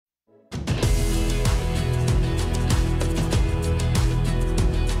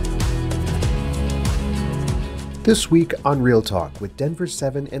This week on Real Talk with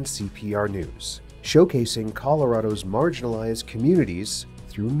Denver7 and CPR News, showcasing Colorado's marginalized communities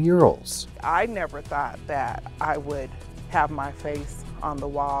through murals. I never thought that I would have my face on the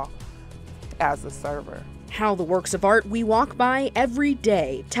wall as a server. How the works of art we walk by every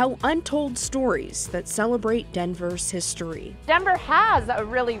day tell untold stories that celebrate Denver's history. Denver has a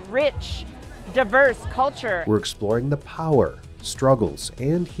really rich, diverse culture. We're exploring the power, struggles,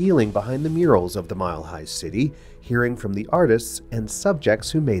 and healing behind the murals of the Mile High City, hearing from the artists and subjects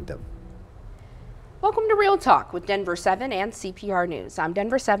who made them. Welcome to Real Talk with Denver7 and CPR News. I'm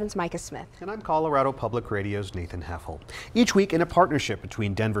Denver7's Micah Smith. And I'm Colorado Public Radio's Nathan Heffel. Each week, in a partnership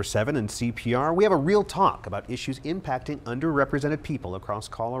between Denver7 and CPR, we have a real talk about issues impacting underrepresented people across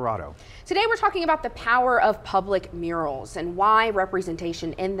Colorado. Today we're talking about the power of public murals and why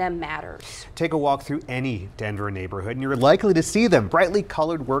representation in them matters. Take a walk through any Denver neighborhood and you're likely to see them, brightly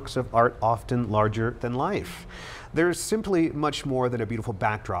colored works of art often larger than life. There's simply much more than a beautiful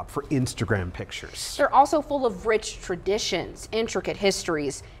backdrop for Instagram pictures. They're also full of rich traditions, intricate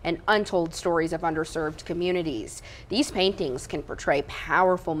histories, and untold stories of underserved communities. These paintings can portray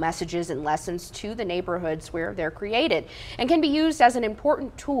powerful messages and lessons to the neighborhoods where they're created and can be used as an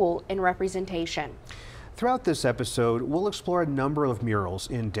important tool in representation. Throughout this episode, we'll explore a number of murals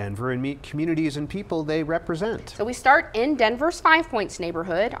in Denver and meet communities and people they represent. So we start in Denver's Five Points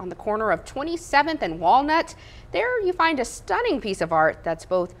neighborhood on the corner of 27th and Walnut. There you find a stunning piece of art that's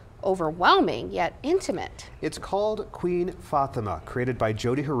both overwhelming yet intimate. It's called Queen Fatima, created by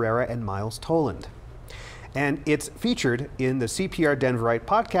Jody Herrera and Miles Toland. And it's featured in the CPR Denverite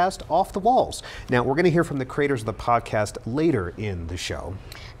podcast, Off the Walls. Now, we're going to hear from the creators of the podcast later in the show.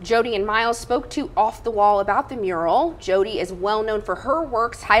 Jody and Miles spoke to Off the Wall about the mural. Jody is well known for her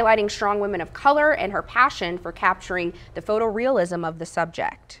works highlighting strong women of color and her passion for capturing the photorealism of the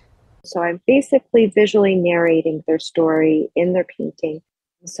subject. So I'm basically visually narrating their story in their painting,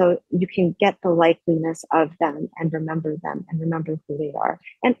 so you can get the likeliness of them and remember who they are,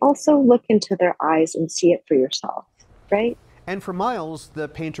 and also look into their eyes and see it for yourself, right? And for Miles, the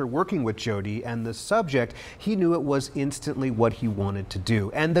painter working with Jody and the subject, he knew it was instantly what he wanted to do.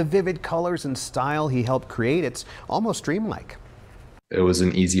 And the vivid colors and style he helped create, it's almost dreamlike. It was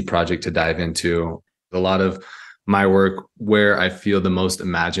an easy project to dive into. A lot of my work where I feel the most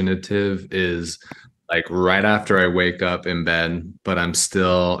imaginative is like right after I wake up in bed, but I'm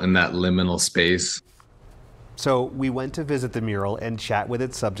still in that liminal space. So we went to visit the mural and chat with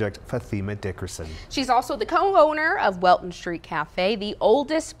its subject, Fatima Dickerson. She's also the co-owner of Welton Street Cafe, the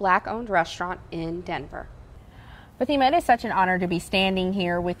oldest Black-owned restaurant in Denver. Fatima, it is such an honor to be standing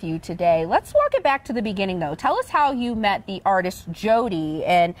here with you today. Let's walk it back to the beginning, though. Tell us how you met the artist Jody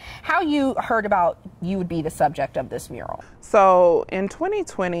and how you heard about you would be the subject of this mural. So in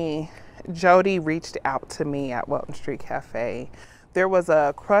 2020, Jody reached out to me at Welton Street Cafe. There was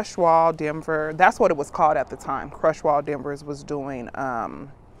a Crush Wall Denver, that's what it was called at the time. Crush Wall Denver's was doing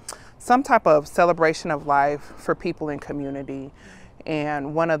some type of celebration of life for people in community.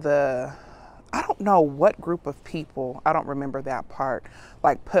 And one of the, I don't know what group of people, I don't remember that part,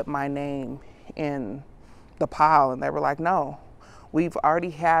 like put my name in the pile, and they were like, no, we've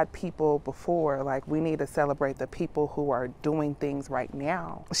already had people before, like we need to celebrate the people who are doing things right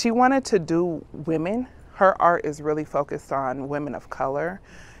now. She wanted to do women. Her art is really focused on women of color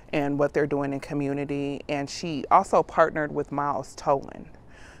and what they're doing in community. And she also partnered with Miles Toland.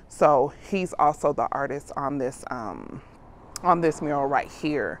 So he's also the artist on this mural right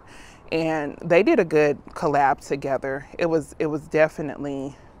here. And they did a good collab together. It was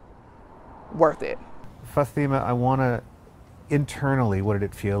definitely worth it. Fatima, I want to, internally, what did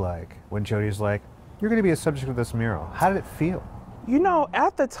it feel like when Jody's like, you're going to be a subject of this mural? How did it feel? You know,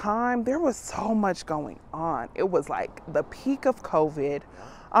 at the time, there was so much going on. It was like the peak of COVID.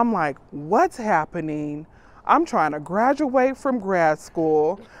 I'm like, what's happening? I'm trying to graduate from grad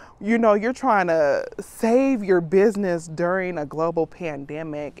school. You know, you're trying to save your business during a global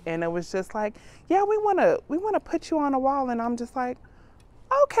pandemic. And it was just like, yeah, we want to put you on a wall. And I'm just like,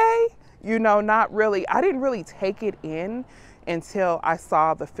 okay. You know, not really. I didn't really take it in until I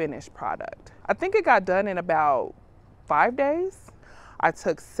saw the finished product. I think it got done in about 5 days. I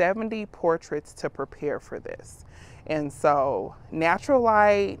took 70 portraits to prepare for this. And so natural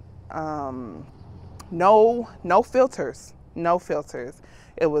light, no filters, no filters.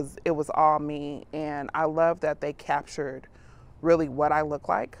 It was all me. And I love that they captured really what I look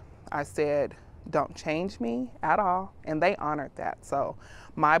like. I said, don't change me at all. And they honored that. So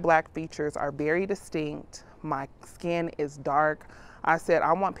my Black features are very distinct. My skin is dark. I said,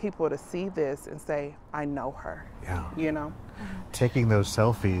 I want people to see this and say, I know her. Yeah. You know? Taking those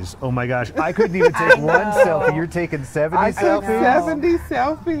selfies. Oh my gosh, I couldn't even take one selfie. You're taking 70 I selfies? took 70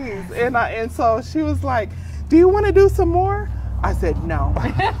 selfies. And so she was like, do you want to do some more? I said, no,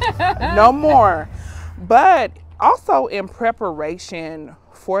 no more. But also in preparation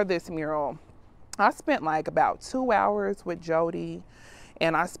for this mural, I spent like about 2 hours with Jody,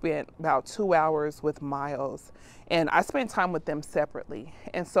 and I spent about 2 hours with Miles, and I spent time with them separately.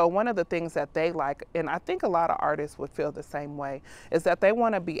 And so one of the things that they like, and I think a lot of artists would feel the same way, is that they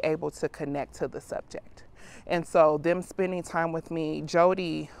want to be able to connect to the subject. And so them spending time with me,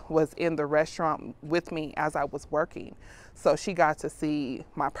 Jody was in the restaurant with me as I was working. So she got to see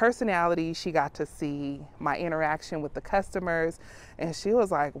my personality, she got to see my interaction with the customers, and she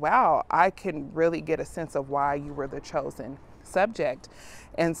was like, wow, I can really get a sense of why you were the chosen subject.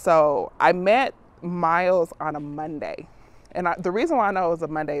 And so I met Miles on a Monday. And the reason why I know it was a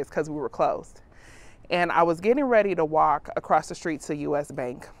Monday is because we were closed. And I was getting ready to walk across the street to US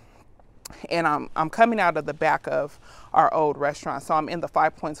Bank. And I'm coming out of the back of our old restaurant. So I'm in the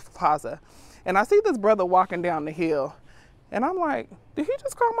 5 Points Plaza. And I see this brother walking down the hill. And I'm like, did he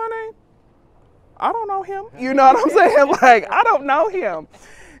just call my name? I don't know him. You know what I'm saying? Like, I don't know him.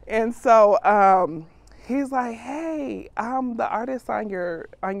 And so he's like, hey, I'm the artist on your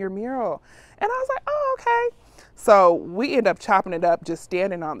mural. And I was like, oh, okay. So we end up chopping it up just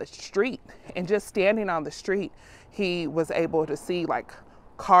standing on the street. And just standing on the street, he was able to see like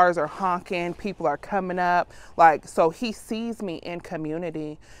cars are honking, people are coming up, like, so he sees me in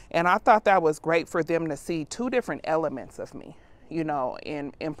community. And I thought that was great for them to see two different elements of me, you know,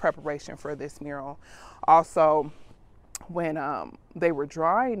 in preparation for this mural. Also, when they were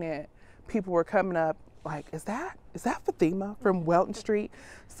drawing it, people were coming up like, is that Fatima from Welton Street?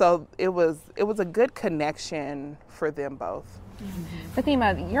 So it was a good connection for them both.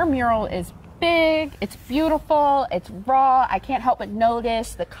 Fatima, your mural is big, it's beautiful, it's raw. I can't help but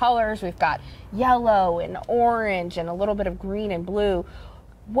notice the colors. We've got yellow and orange and a little bit of green and blue.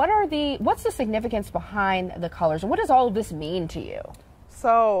 What's the significance behind the colors? What does all of this mean to you?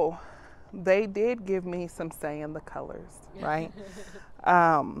 So they did give me some say in the colors, right?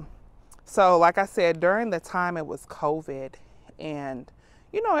 So like I said, during the time it was COVID, and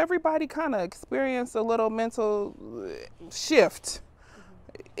you know, everybody kind of experienced a little mental shift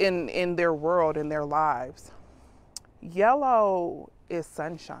in their world, in their lives. Yellow is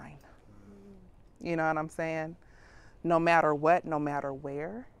sunshine. You know what I'm saying? No matter what, no matter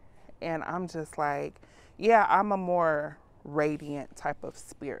where. And I'm just like, yeah, I'm a more radiant type of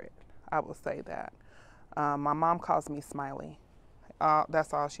spirit. I will say that. My mom calls me Smiley.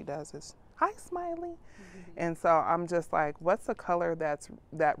 That's all she does is, hi, Smiley. And so I'm just like, what's a color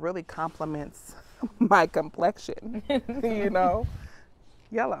that really complements my complexion? You know?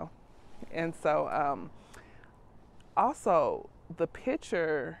 Yellow. And so also the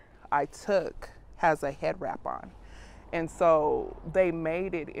picture I took has a head wrap on, and so they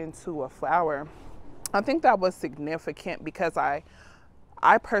made it into a flower. I think that was significant because I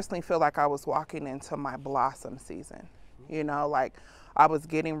personally feel like I was walking into my blossom season. You know, like I was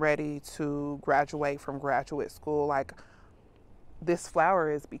getting ready to graduate from graduate school. Like, this flower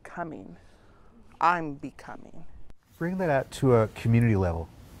is becoming. I'm becoming. Bring that out to a community level,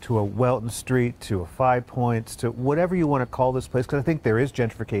 to a Welton Street, to a 5 Points, to whatever you want to call this place, because I think there is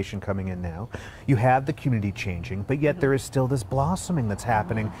gentrification coming in now. You have the community changing, but yet there is still this blossoming that's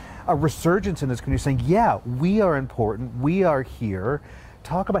happening, a resurgence in this community saying, yeah, we are important, we are here.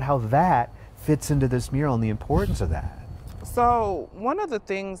 Talk about how that fits into this mural and the importance of that. So one of the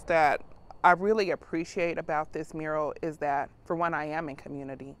things that I really appreciate about this mural is that, for one, I am in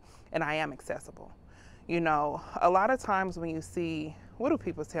community and I am accessible. You know, a lot of times when you see, what do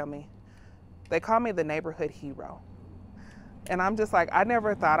people tell me? They call me the neighborhood hero. And I'm just like, I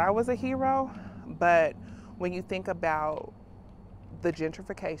never thought I was a hero, but when you think about the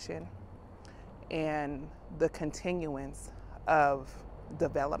gentrification and the continuance of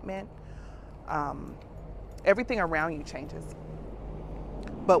development, everything around you changes.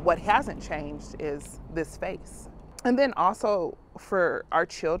 But what hasn't changed is this face. And then also for our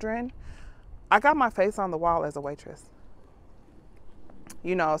children, I got my face on the wall as a waitress.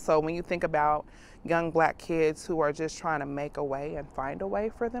 You know, so when you think about young Black kids who are just trying to make a way and find a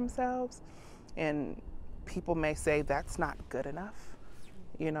way for themselves, and people may say that's not good enough,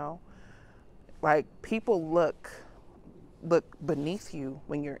 you know, like people look beneath you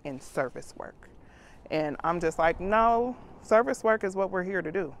when you're in service work. And I'm just like, no, service work is what we're here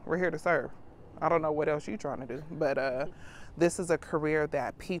to do. We're here to serve. I don't know what else you're trying to do, but this is a career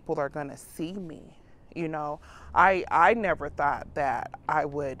that people are gonna see me, You know, I never thought that I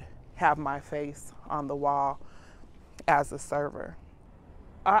would have my face on the wall as a server.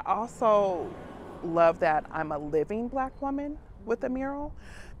 I also love that I'm a living Black woman with a mural,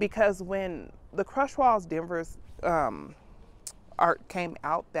 because when the Crush Walls Denver's art came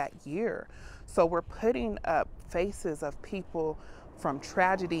out that year, so we're putting up faces of people from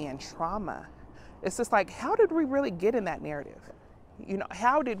tragedy and trauma. It's just like, how did we really get in that narrative? You know,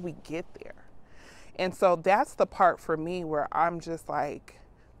 how did we get there? And so that's the part for me where I'm just like,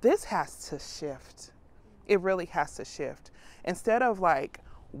 this has to shift. It really has to shift. Instead of like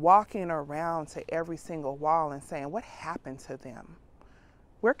walking around to every single wall and saying, what happened to them?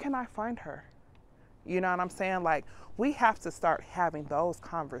 Where can I find her? You know what I'm saying? Like, we have to start having those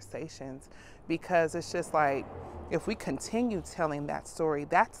conversations, because it's just like, if we continue telling that story,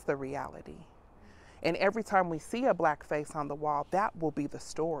 that's the reality. And every time we see a Black face on the wall, that will be the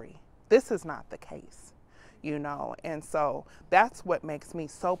story. This is not the case, you know? And so that's what makes me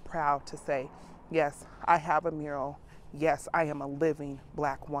so proud to say, yes, I have a mural. Yes, I am a living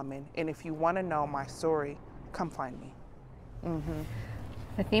Black woman. And if you want to know my story, come find me.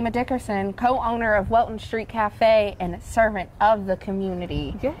 Fatima Dickerson, co-owner of Welton Street Cafe and servant of the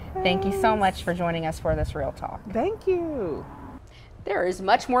community. Yes. Thank you so much for joining us for this Real Talk. Thank you. There is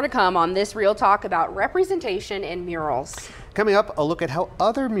much more to come on this Real Talk about representation in murals. Coming up, a look at how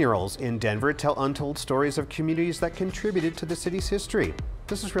other murals in Denver tell untold stories of communities that contributed to the city's history.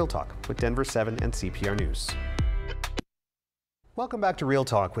 This is Real Talk with Denver7 and CPR News. Welcome back to Real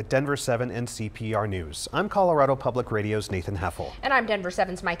Talk with Denver7 and CPR News. I'm Colorado Public Radio's Nathan Heffel. And I'm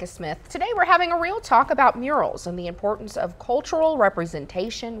Denver7's Micah Smith. Today we're having a real talk about murals and the importance of cultural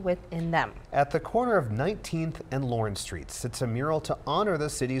representation within them. At the corner of 19th and Lawrence Streets sits a mural to honor the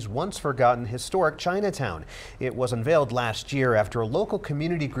city's once forgotten historic Chinatown. It was unveiled last year after a local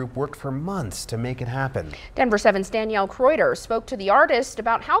community group worked for months to make it happen. Denver7's Danielle Kreuter spoke to the artist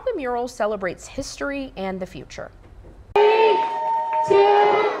about how the mural celebrates history and the future. 2,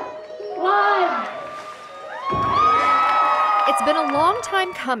 1. It's been a long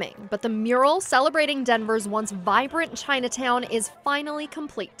time coming, but the mural celebrating Denver's once vibrant Chinatown is finally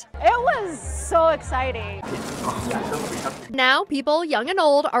complete. It was so exciting. Now, people young and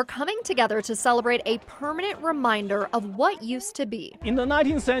old are coming together to celebrate a permanent reminder of what used to be. In the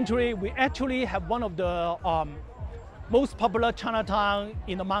 19th century, we actually have one of the most popular Chinatown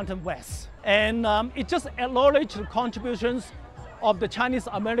in the Mountain West. And it just acknowledged the contributions of the Chinese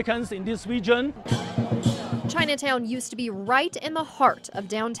Americans in this region. Chinatown used to be right in the heart of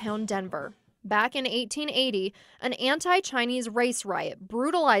downtown Denver. Back in 1880, an anti-Chinese race riot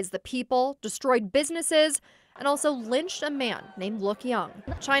brutalized the people, destroyed businesses, and also lynched a man named Look Young.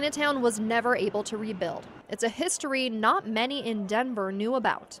 Chinatown was never able to rebuild. It's a history not many in Denver knew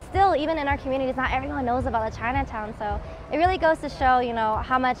about. Still, even in our communities, not everyone knows about the Chinatown, so it really goes to show, you know,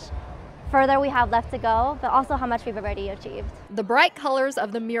 how much further we have left to go, but also how much we've already achieved. The bright colors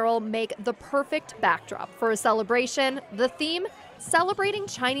of the mural make the perfect backdrop for a celebration. The theme, celebrating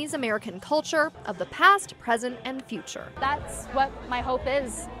Chinese American culture of the past, present, and future. That's what my hope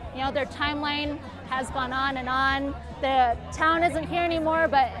is. You know, their timeline has gone on and on. The town isn't here anymore,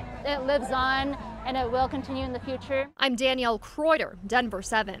 but it lives on and it will continue in the future. I'm Danielle Kreuter,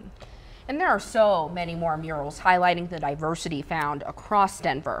 Denver7. And there are so many more murals highlighting the diversity found across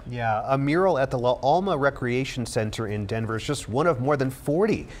Denver. Yeah, a mural at the La Alma Recreation Center in Denver is just one of more than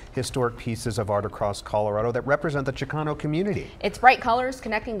 40 historic pieces of art across Colorado that represent the Chicano community. Its bright colors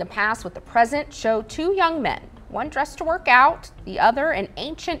connecting the past with the present show two young men, one dressed to work out, the other an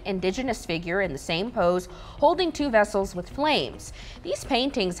ancient indigenous figure in the same pose, holding two vessels with flames. These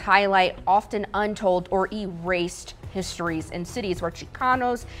paintings highlight often untold or erased histories in cities where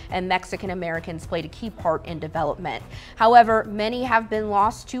Chicanos and Mexican Americans played a key part in development. However, many have been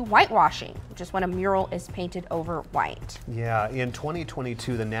lost to whitewashing, which is when a mural is painted over white. Yeah, in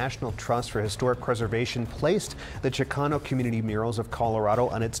 2022, the National Trust for Historic Preservation placed the Chicano Community Murals of Colorado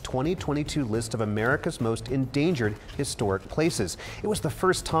on its 2022 list of America's most endangered historic places. It was the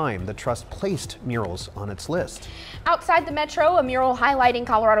first time the Trust placed murals on its list. Outside the metro, a mural highlighting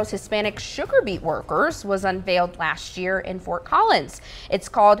Colorado's Hispanic sugar beet workers was unveiled last year in Fort Collins. It's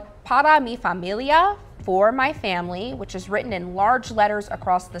called Para mi familia, for my family, which is written in large letters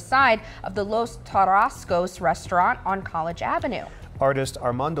across the side of the Los Tarascos restaurant on College Avenue. Artist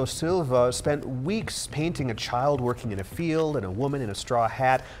Armando Silva spent weeks painting a child working in a field and a woman in a straw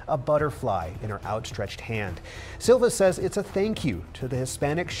hat, a butterfly in her outstretched hand. Silva says it's a thank you to the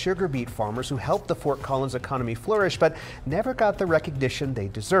Hispanic sugar beet farmers who helped the Fort Collins economy flourish but never got the recognition they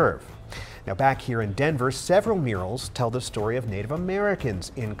deserve. Now back here in Denver, several murals tell the story of Native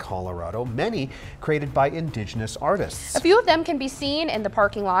Americans in Colorado, many created by indigenous artists. A few of them can be seen in the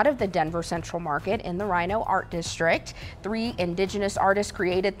parking lot of the Denver Central Market in the Rhino Art District. 3 indigenous artists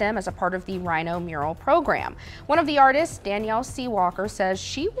created them as a part of the Rhino mural program. One of the artists, Danielle C. Walker, says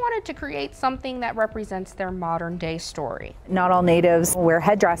she wanted to create something that represents their modern day story. Not all natives wear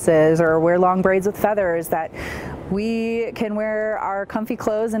headdresses or wear long braids with feathers, that we can wear our comfy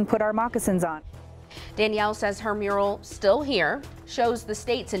clothes and put our moccasins on. Danielle says her mural, Still Here, shows the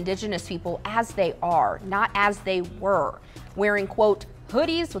state's indigenous people as they are, not as they were, wearing, quote,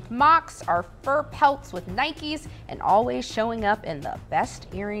 hoodies with mocks, our fur pelts with Nikes, and always showing up in the best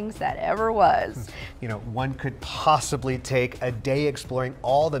earrings that ever was. You know, one could possibly take a day exploring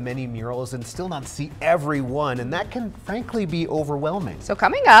all the many murals and still not see every one, and that can frankly be overwhelming. So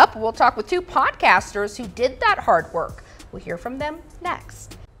coming up, we'll talk with 2 podcasters who did that hard work. We'll hear from them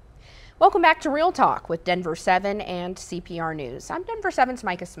next. Welcome back to Real Talk with Denver7 and CPR News. I'm Denver7's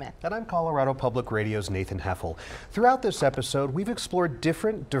Micah Smith. And I'm Colorado Public Radio's Nathan Heffel. Throughout this episode, we've explored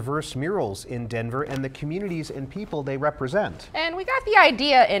different diverse murals in Denver and the communities and people they represent. And we got the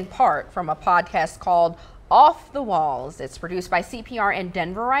idea in part from a podcast called Off the Walls. It's produced by CPR and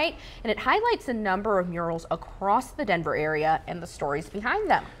Denverite, and it highlights a number of murals across the Denver area and the stories behind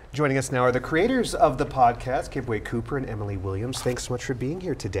them. Joining us now are the creators of the podcast, Kibwe Cooper and Emily Williams. Thanks so much for being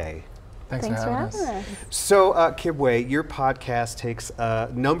here today. Thanks for having us. So, Kibwe, your podcast takes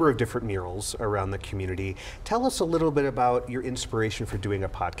a number of different murals around the community. Tell us a little bit about your inspiration for doing a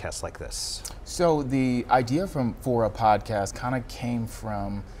podcast like this. So, the idea for a podcast kind of came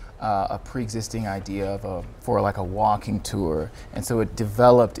from a pre-existing idea of for a walking tour, and so it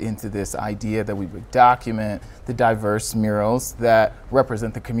developed into this idea that we would document the diverse murals that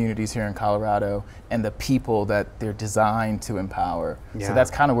represent the communities here in Colorado and the people that they're designed to empower. Yeah. So that's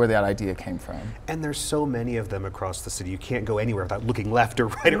kind of where that idea came from. And there's so many of them across the city. You can't go anywhere without looking left or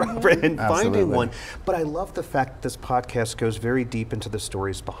right or over and finding one. But I love the fact that this podcast goes very deep into the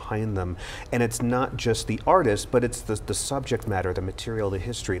stories behind them. And it's not just the artist, but it's the subject matter, the material, the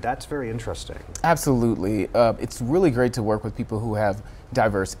history. That's very interesting. Absolutely. It's really great to work with people who have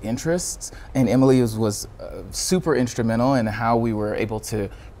diverse interests, and Emily was super instrumental in how we were able to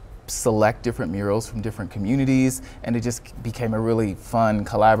select different murals from different communities, and it just became a really fun,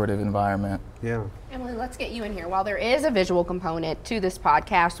 collaborative environment. Yeah. Emily, let's get you in here. While there is a visual component to this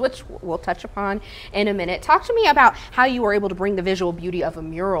podcast, which we'll touch upon in a minute, talk to me about how you were able to bring the visual beauty of a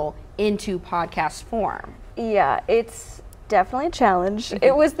mural into podcast form. Yeah, it's definitely a challenge.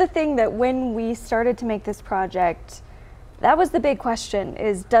 It was the thing that when we started to make this project, that was the big question,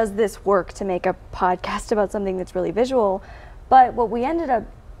 is does this work to make a podcast about something that's really visual? But what we ended up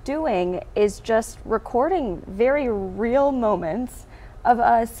doing is just recording very real moments of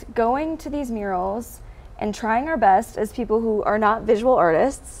us going to these murals and trying our best as people who are not visual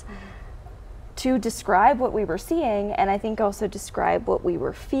artists to describe what we were seeing, and I think also describe what we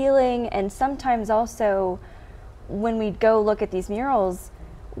were feeling. And sometimes also when we'd go look at these murals,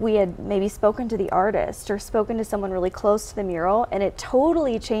 we had maybe spoken to the artist or spoken to someone really close to the mural, and it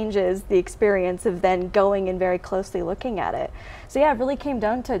totally changes the experience of then going and very closely looking at it. So yeah, it really came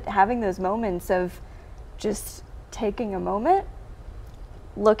down to having those moments of just taking a moment,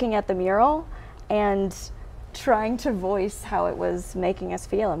 looking at the mural, and trying to voice how it was making us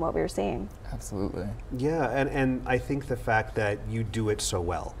feel and what we were seeing. Absolutely. Yeah, and I think the fact that you do it so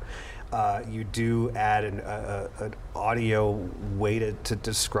well. You do add an audio way to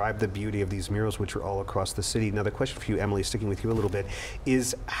describe the beauty of these murals, which are all across the city. Now, the question for you, Emily, sticking with you a little bit,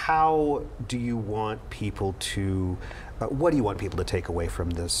 is how do you want people to, what do you want people to take away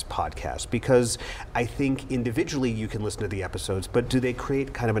from this podcast? Because I think individually you can listen to the episodes, but do they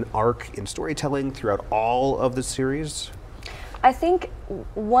create kind of an arc in storytelling throughout all of the series? I think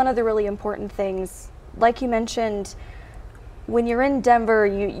one of the really important things, like you mentioned, when you're in Denver,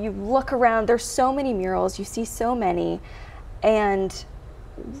 you look around, there's so many murals, you see so many, and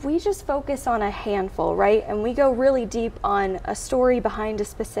we just focus on a handful, right? And we go really deep on a story behind a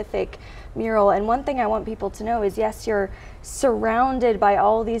specific mural. And one thing I want people to know is, yes, you're surrounded by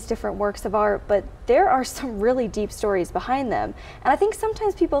all these different works of art, but there are some really deep stories behind them. And I think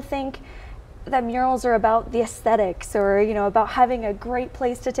sometimes people think that murals are about the aesthetics or, you know, about having a great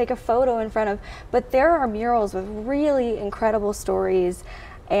place to take a photo in front of, but there are murals with really incredible stories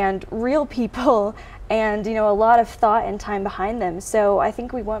and real people and, you know, a lot of thought and time behind them. So I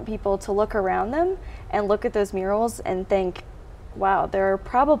think we want people to look around them and look at those murals and think, wow, there are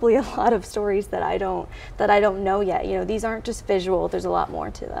probably a lot of stories that I don't know yet. You know, these aren't just visual, there's a lot more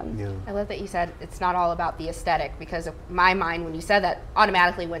to them. Yeah. I love that you said it's not all about the aesthetic, because my mind, when you said that,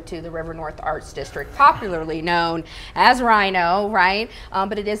 automatically went to the River North Arts District, popularly known as Rhino, right?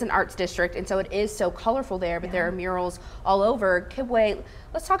 But it is an arts district, and so it is so colorful there, but there are murals all over. Kibwe,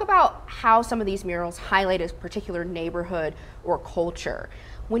 let's talk about how some of these murals highlight a particular neighborhood or culture.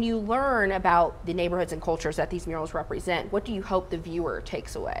 When you learn about the neighborhoods and cultures that these murals represent, what do you hope the viewer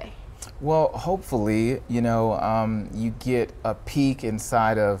takes away? Well, hopefully, you know, you get a peek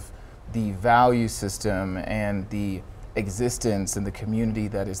inside of the value system and the existence and the community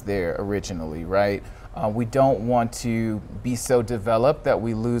that is there originally, right? We don't want to be so developed that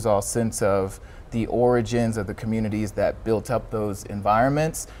we lose all sense of the origins of the communities that built up those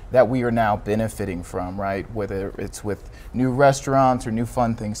environments that we are now benefiting from, right? Whether it's with new restaurants or new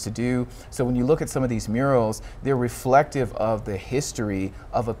fun things to do. So when you look at some of these murals, they're reflective of the history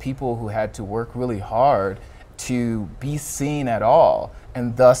of a people who had to work really hard to be seen at all.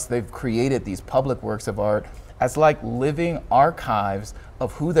 And thus they've created these public works of art as like living archives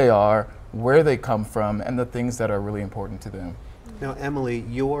of who they are, where they come from, and the things that are really important to them. Now, Emily,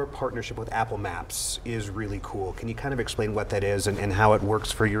 your partnership with Apple Maps is really cool. Can you kind of explain what that is and how it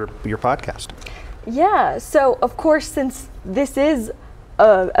works for your podcast? Yeah, so of course, since this is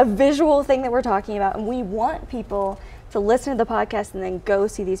a visual thing that we're talking about, and we want people to listen to the podcast and then go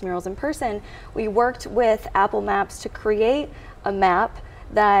see these murals in person, we worked with Apple Maps to create a map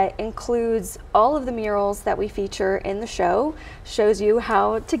that includes all of the murals that we feature in the show, shows you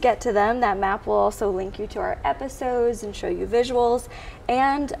how to get to them. That map will also link you to our episodes and show you visuals.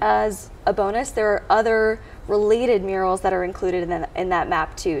 And as a bonus, there are other related murals that are included in that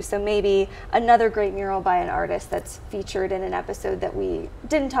map too. So maybe another great mural by an artist that's featured in an episode that we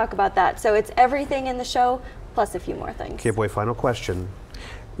didn't talk about that. So it's everything in the show, plus a few more things. Okay, boy, final question.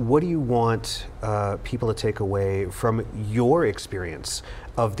 What do you want people to take away from your experience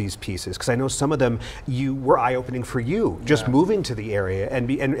of these pieces? Because I know some of them were eye-opening for you, just moving to the area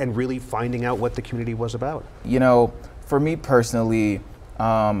and really finding out what the community was about. You know, for me personally,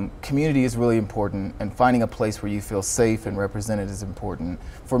 community is really important, and finding a place where you feel safe and represented is important.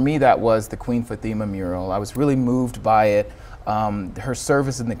 For me, that was the Queen Fatima mural. I was really moved by it. Her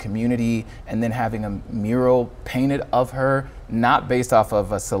service in the community, and then having a mural painted of her, not based off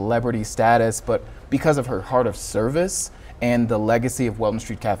of a celebrity status, but because of her heart of service and the legacy of Welton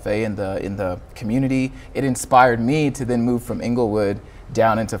Street Cafe in the community. It inspired me to then move from Inglewood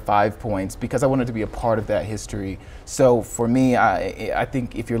down into 5 Points because I wanted to be a part of that history. So for me, I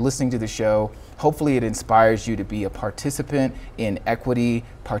think if you're listening to the show, hopefully it inspires you to be a participant in equity,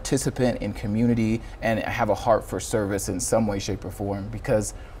 participant in community, and have a heart for service in some way, shape, or form,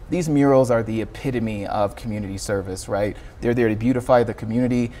 because these murals are the epitome of community service, right? They're there to beautify the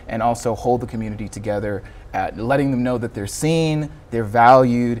community and also hold the community together, letting them know that they're seen, they're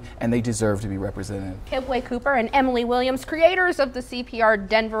valued, and they deserve to be represented. Kibwe Cooper and Emily Williams, creators of the CPR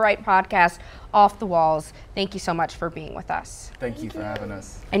Denverite podcast, Off the Walls. Thank you so much for being with us. Thank you for having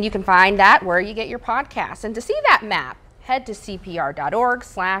us. And you can find that where you get your podcasts. And to see that map, head to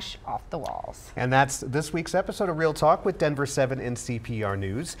cpr.org/offthewalls. And that's this week's episode of Real Talk with Denver7 and CPR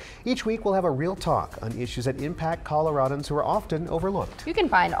News. Each week we'll have a real talk on issues that impact Coloradans who are often overlooked. You can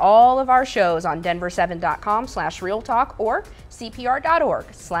find all of our shows on denver7.com/realtalk or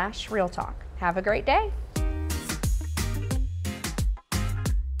cpr.org/realtalk. Have a great day.